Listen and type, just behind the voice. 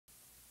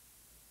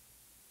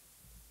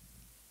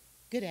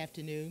Good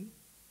afternoon.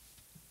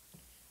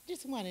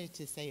 Just wanted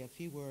to say a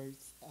few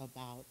words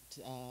about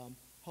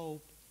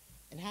hope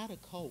and how to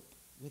cope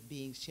with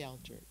being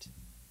sheltered.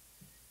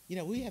 You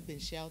know, we have been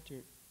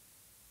sheltered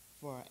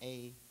for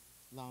a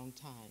long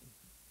time.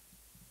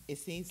 It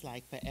seems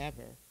like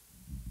forever.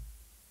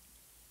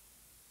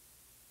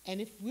 And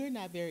if we're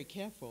not very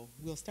careful,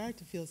 we'll start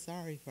to feel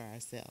sorry for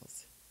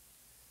ourselves.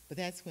 But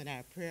that's when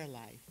our prayer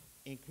life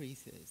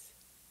increases.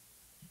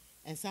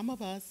 And some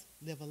of us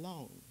live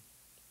alone.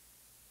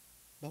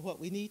 But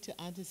what we need to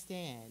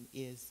understand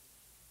is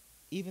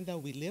even though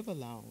we live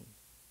alone,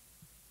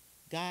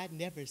 God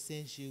never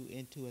sends you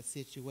into a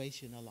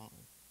situation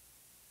alone.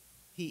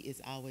 He is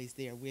always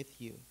there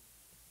with you.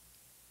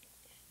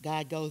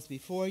 God goes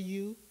before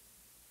you.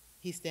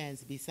 He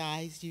stands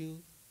beside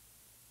you.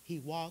 He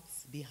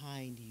walks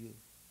behind you.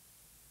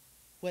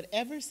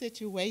 Whatever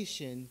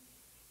situation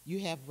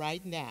you have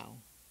right now,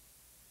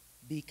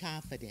 be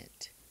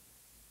confident.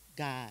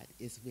 God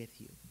is with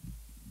you.